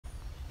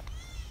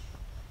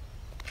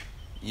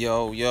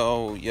Yo,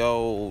 yo,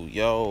 yo,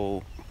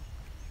 yo.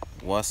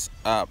 What's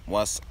up?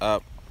 What's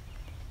up?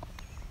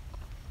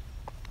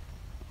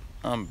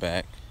 I'm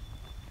back.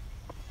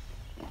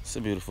 It's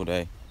a beautiful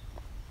day.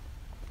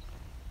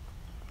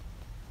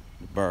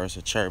 The birds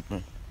are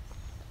chirping.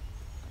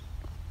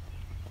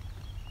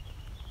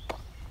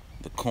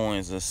 The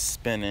coins are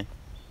spinning.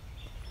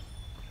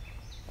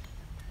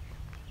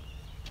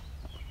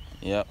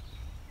 Yep.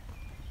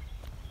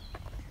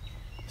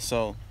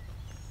 So,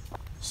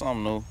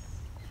 something new.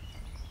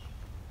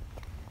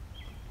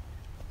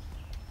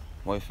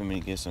 Wait for me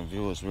to get some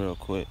viewers real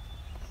quick.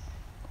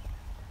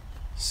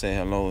 Say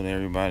hello to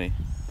everybody.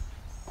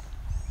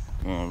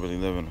 I don't really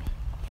live in a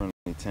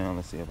friendly town.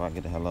 Let's see if I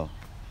get a hello.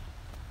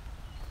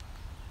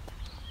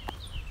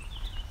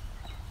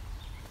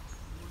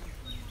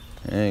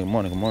 Hey, good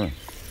morning, good morning.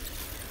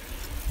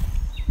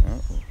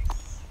 Uh-oh.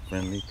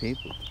 Friendly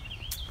people.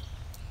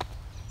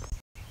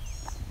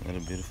 What a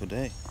beautiful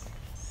day.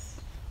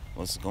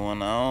 What's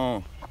going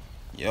on?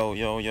 Yo,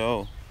 yo,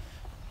 yo.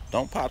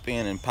 Don't pop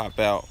in and pop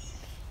out.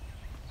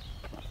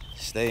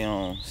 Stay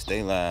on,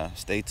 stay live,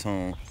 stay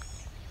tuned.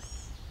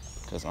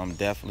 Because I'm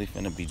definitely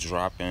finna be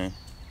dropping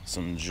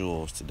some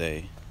jewels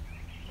today.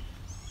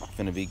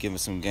 Finna be giving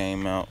some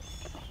game out.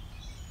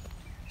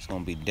 It's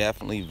gonna be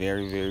definitely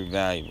very, very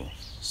valuable.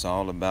 It's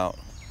all about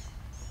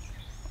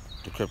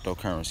the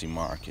cryptocurrency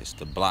markets,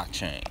 the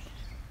blockchain.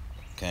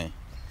 Okay.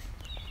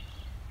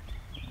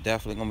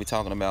 Definitely gonna be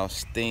talking about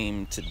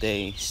Steem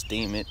today.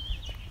 Steem it.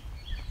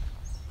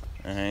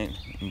 Alright.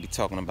 Gonna be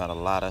talking about a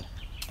lot of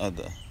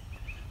other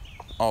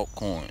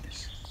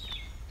altcoins.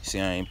 See,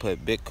 I ain't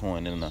put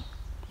Bitcoin in the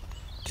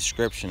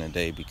description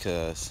today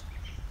because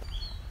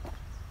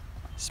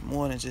it's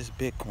more than just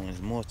Bitcoin.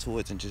 There's more to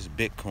it than just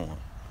Bitcoin.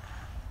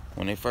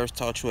 When they first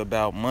taught you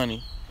about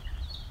money,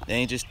 they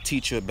ain't just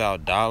teach you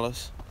about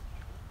dollars.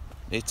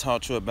 They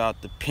taught you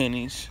about the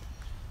pennies,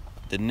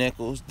 the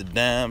nickels, the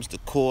dimes, the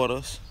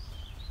quarters.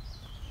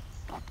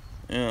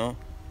 You know,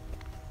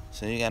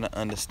 so you gotta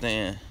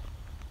understand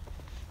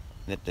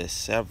that there's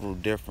several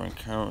different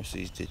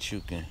currencies that you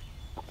can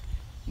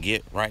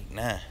get right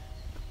now.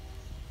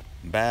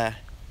 Buy,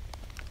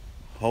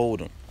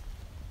 hold them.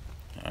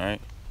 All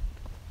right,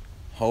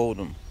 hold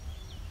them,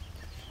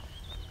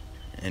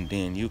 and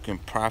then you can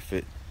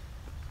profit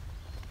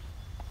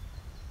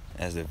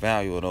as the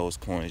value of those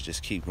coins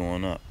just keep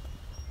going up.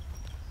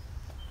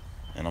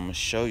 And I'm gonna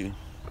show you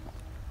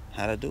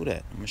how to do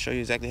that. I'm gonna show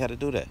you exactly how to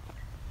do that.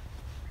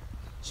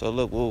 So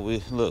look,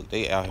 look,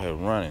 they out here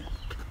running.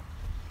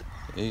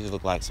 These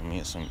look like some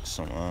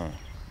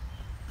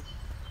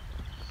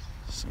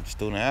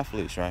student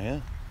athletes right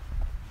here.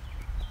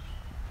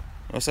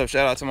 What's up?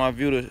 Shout out to my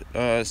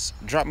viewers.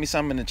 Drop me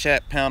something in the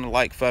chat. Pound a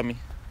like for me.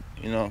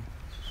 You know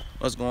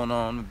what's going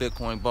on. I'm the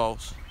Bitcoin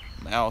boss.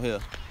 I'm out here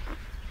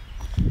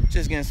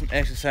just getting some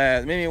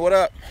exercise. Mimi, what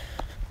up?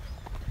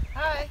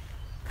 Hi.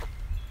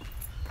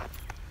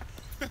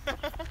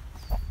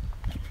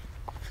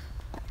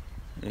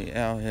 They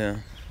out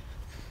here.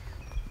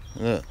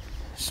 Look,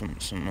 some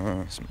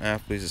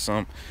athletes or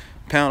something.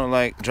 Pound a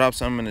like. Drop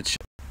something in the chat.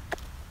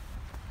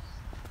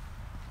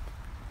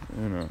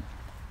 You know.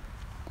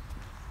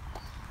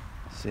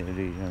 See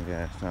these young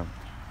guys talking.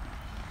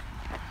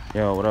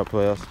 Yo, what up,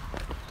 players?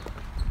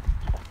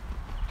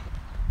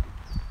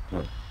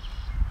 Look,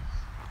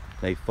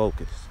 they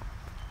focus.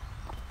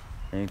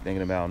 They ain't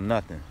thinking about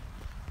nothing.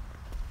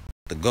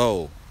 The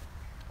goal,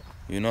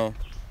 you know.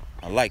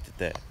 I liked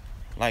that.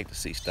 I like to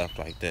see stuff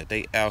like that.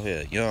 They out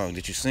here young.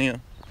 Did you see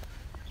them?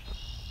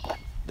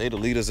 They the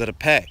leaders of the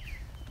pack.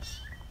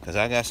 Cause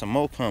I got some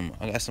more coming.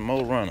 I got some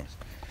more runners.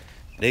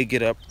 They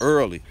get up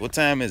early. What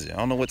time is it? I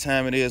don't know what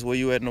time it is where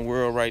you at in the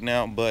world right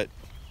now, but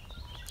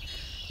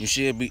you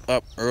should be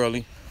up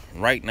early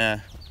right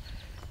now.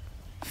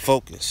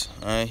 Focus,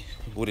 all right,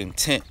 with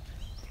intent.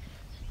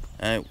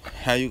 All right,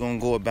 how you gonna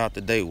go about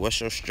the day?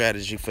 What's your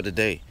strategy for the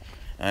day?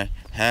 All right,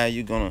 how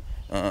you gonna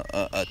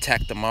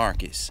attack the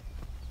markets?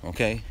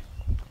 Okay,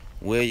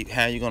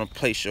 how you gonna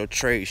place your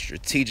trade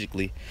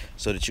strategically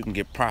so that you can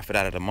get profit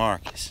out of the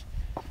markets?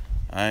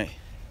 All right.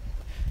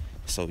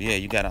 So yeah,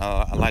 you gotta.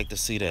 I like to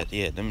see that.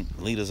 Yeah, them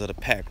leaders of the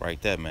pack right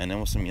there, man. There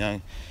was some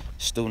young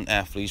student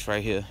athletes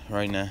right here,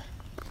 right now.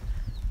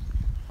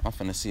 I'm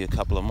finna see a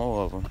couple of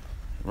more of them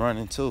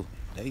running too.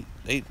 They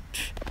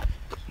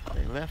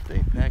left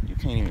their pack. You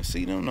can't even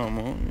see them no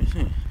more. Let me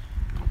see.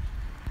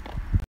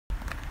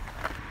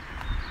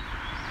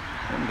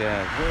 Them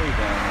guys way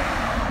down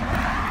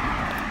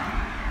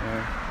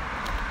there.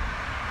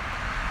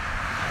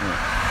 Yeah.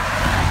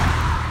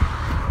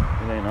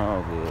 It ain't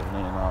all good. It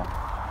ain't all.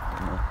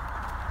 You know.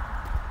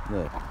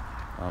 Look,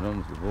 oh, them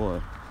was the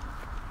boy.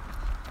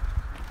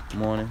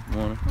 Morning.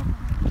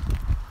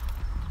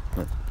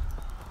 Look.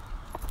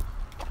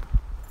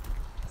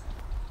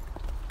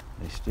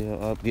 They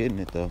still up getting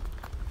it though.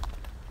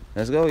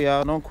 Let's go,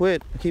 y'all. Don't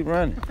quit. Keep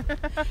running.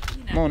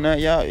 Come on now,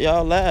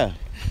 y'all live.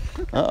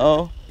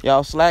 Uh-oh.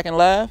 Y'all slacking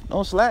live?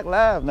 Don't slack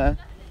live now.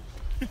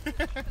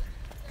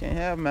 Can't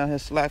have them out here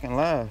slacking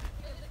live.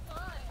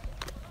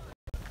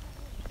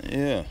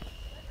 Yeah.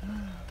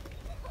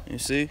 You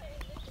see?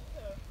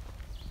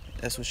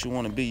 That's what you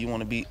want to be. You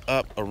want to be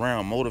up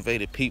around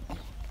motivated people.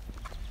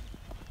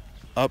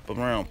 Up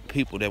around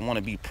people that want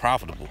to be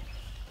profitable.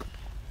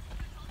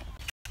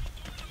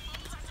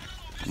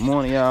 Good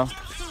morning, y'all.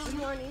 Good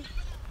morning.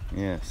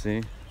 Yeah,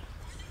 see?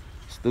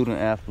 Student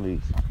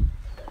athletes.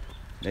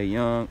 They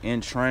young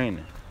in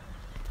training.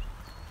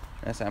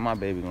 That's how my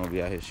baby gonna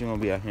be out here. She gonna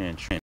be out here in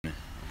training.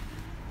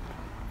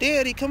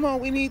 Daddy, come on,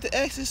 we need to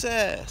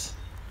exercise.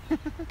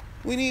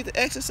 We need to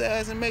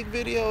exercise and make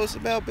videos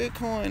about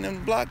Bitcoin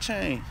and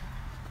blockchain.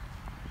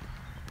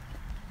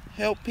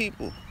 Help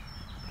people.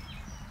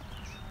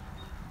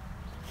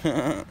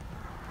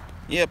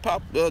 Yeah,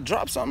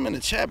 drop something in the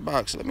chat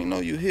box. Let me know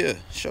you here.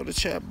 Show the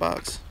chat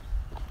box.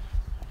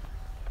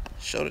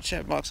 Show the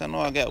chat box. I know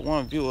I got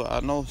one viewer. I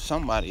know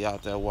somebody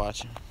out there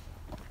watching.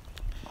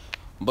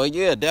 But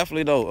yeah,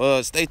 definitely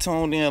though, stay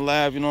tuned in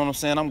live, you know what I'm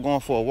saying? I'm going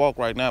for a walk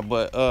right now,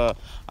 but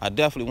I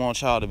definitely want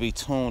y'all to be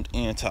tuned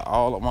in to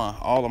all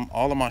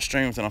of my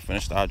streams that I'm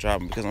finna start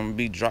dropping, because I'm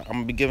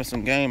gonna be giving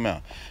some game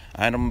out.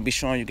 Alright, I'm gonna be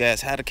showing you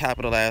guys how to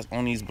capitalize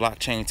on these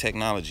blockchain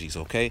technologies,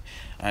 okay?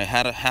 Alright,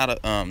 how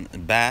to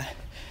buy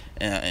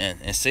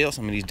and sell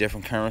some of these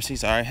different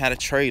currencies, alright, how to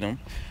trade them,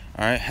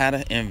 alright, how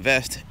to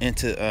invest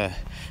into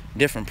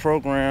different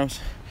programs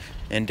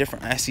and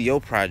different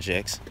ICO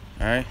projects,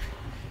 alright,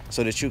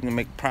 so that you can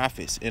make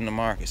profits in the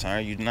markets. All right,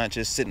 you're not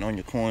just sitting on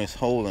your coins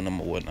holding them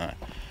or whatnot.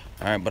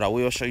 All right, but I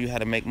will show you how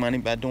to make money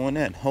by doing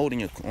that, holding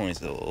your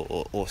coins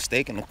or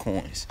staking the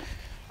coins.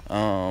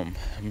 I'm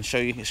gonna show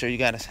you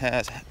guys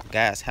how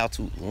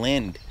to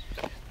lend.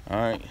 All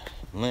right,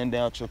 lend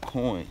out your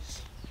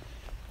coins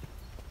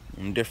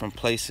in different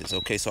places.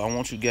 Okay, so I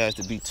want you guys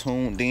to be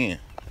tuned in.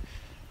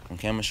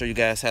 Okay, I'm gonna show you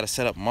guys how to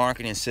set up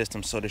marketing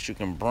systems so that you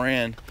can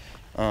brand,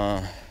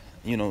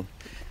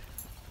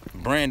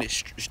 brand it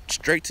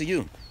straight to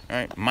you. All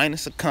right,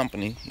 minus a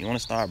company. You want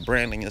to start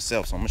branding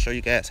yourself, so I'm gonna show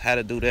you guys how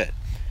to do that.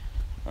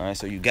 All right,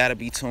 so you got to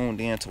be tuned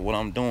in to what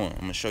I'm doing. I'm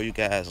gonna show you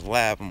guys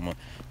live. I'm gonna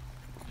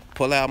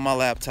pull out my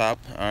laptop.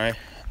 All right,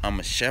 I'm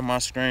gonna share my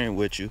screen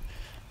with you,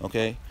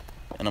 okay,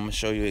 and I'm gonna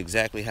show you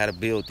exactly how to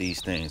build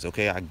these things.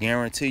 Okay, I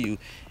guarantee you,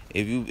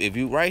 if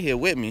you right here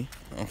with me,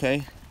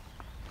 okay,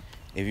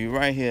 if you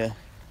right here,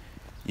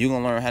 you're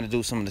gonna learn how to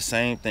do some of the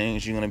same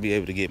things. You're gonna be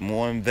able to get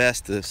more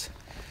investors,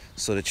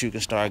 so that you can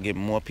start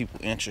getting more people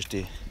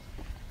interested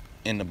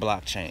in the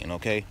blockchain,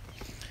 okay?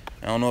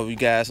 I don't know if you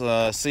guys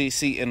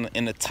see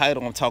in the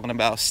title, I'm talking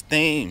about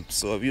Steem.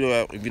 So if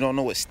you don't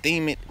know what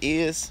Steem it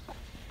is,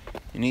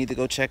 you need to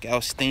go check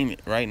out Steem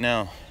it right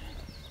now.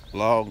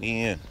 Log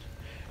in,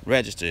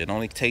 register. It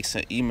only takes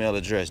an email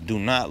address. Do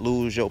not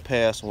lose your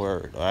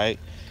password, all right?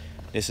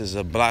 This is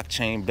a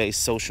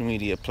blockchain-based social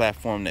media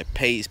platform that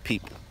pays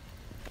people,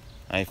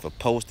 all right, for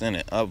posting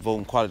and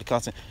upvoting quality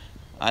content.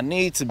 I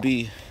need to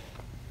be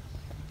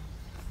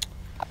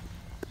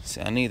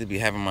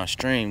having my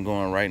stream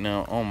going right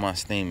now on my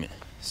Steem it.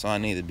 So I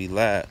need to be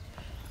live.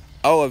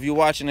 Oh, if you're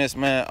watching this,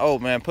 man,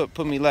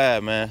 put me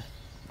live, man.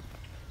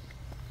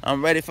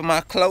 I'm ready for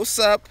my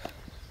close-up.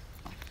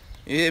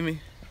 You hear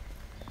me?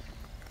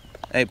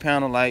 Hey,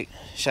 pound a like.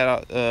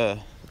 Shout me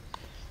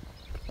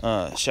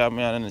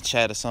out in the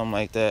chat or something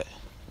like that.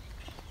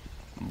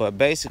 But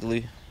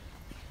basically,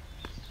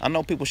 I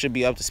know people should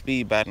be up to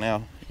speed by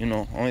now. You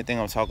know, only thing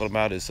I'm talking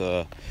about is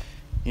the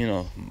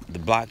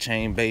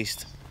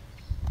blockchain-based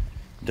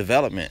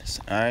developments.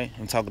 All right,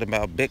 I'm talking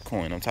about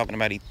Bitcoin, I'm talking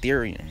about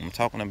Ethereum, I'm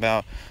talking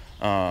about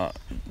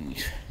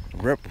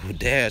Ripple,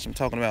 Dash. I'm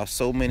talking about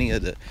so many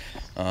of the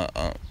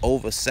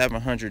over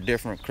 700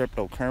 different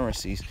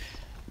cryptocurrencies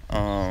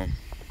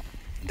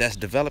that's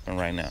developing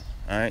right now.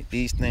 All right,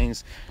 these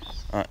things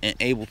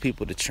enable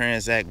people to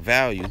transact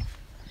value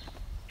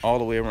all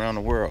the way around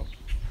the world,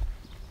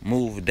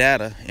 move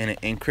data in an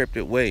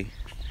encrypted way,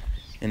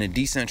 in a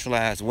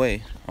decentralized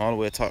way, all the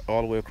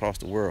way across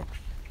the world.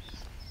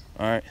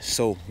 All right,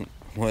 so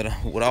with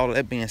all of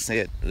that being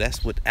said,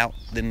 that's without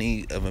the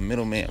need of a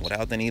middleman,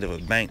 without the need of a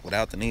bank,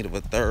 without the need of a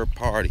third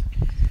party.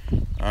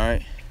 All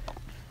right,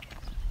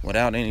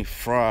 without any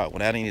fraud,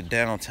 without any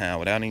downtime,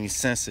 without any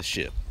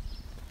censorship.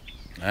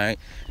 All right,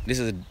 this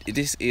is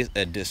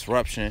a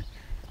disruption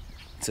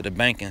to the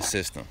banking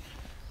system.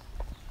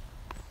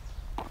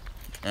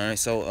 All right,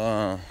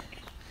 so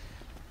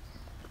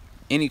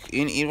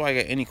anybody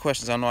got any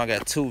questions? I know I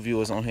got 2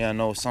 viewers on here. I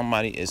know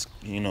somebody is,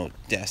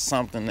 that's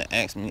something to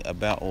ask me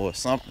about, or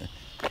something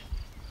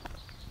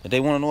that they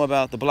want to know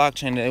about the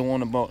blockchain, that they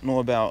want to know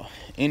about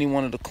any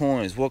one of the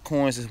coins. What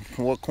coins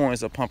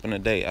are pumping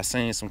today? I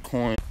seen some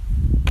coins.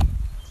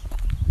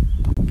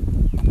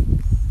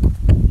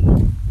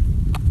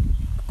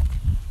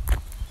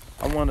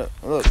 I want to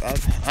look.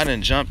 I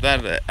done jumped out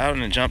of the app. I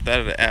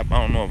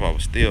don't know if I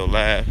was still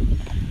live.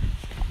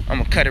 I'm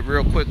gonna cut it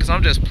real quick because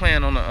I'm just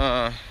playing on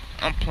the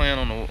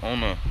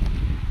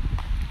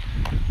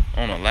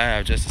on a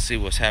live just to see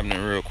what's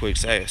happening real quick.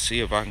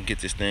 See if I can get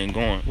this thing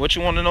going. What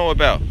you want to know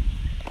about?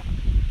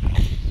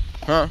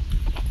 Huh?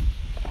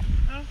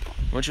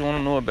 What you want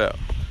to know about?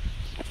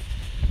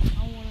 I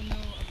want to know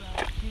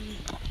about food.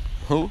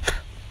 Who?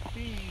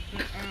 Feed,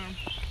 but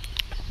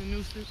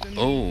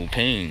Oh,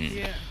 ping.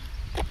 Yeah.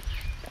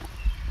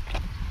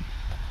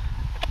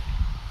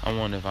 I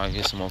wonder if I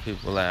get some more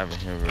people live in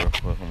here real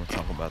quick. I'm gonna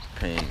talk about the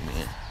ping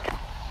then.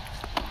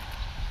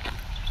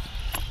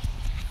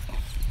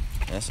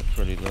 That's a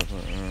pretty looking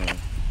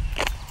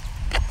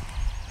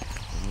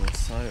little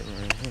site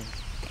right here.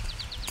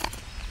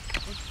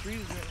 What street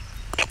is that?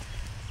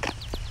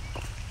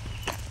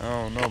 I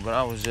don't know, but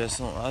I just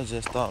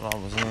thought I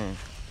was doing.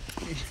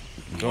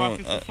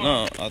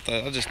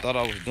 I just thought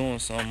I was doing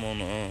something on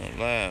the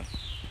live,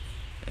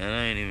 and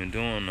I ain't even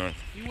doing nothing.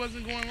 You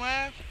wasn't going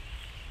live?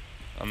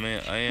 I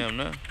mean, I am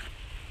now.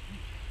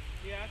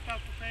 Yeah, I thought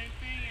the same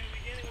thing in the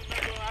beginning.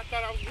 Remember, I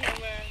thought I was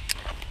going live.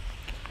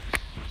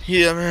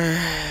 Yeah,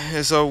 man.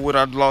 And so what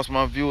I lost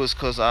my viewers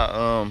because I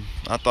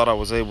thought I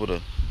was able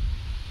to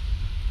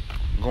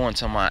go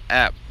into my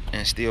app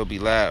and still be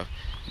live.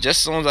 Just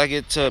as soon as I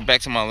get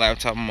back to my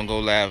laptop, I'm gonna go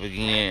live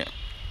again.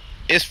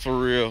 It's for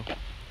real.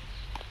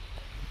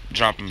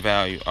 Dropping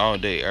value all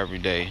day, every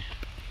day.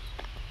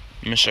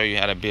 Let me show you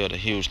how to build a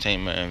huge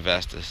team of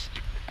investors.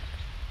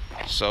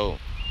 So,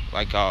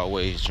 like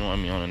always,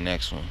 join me on the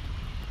next one.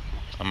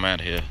 I'm out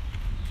of here.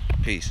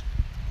 Peace.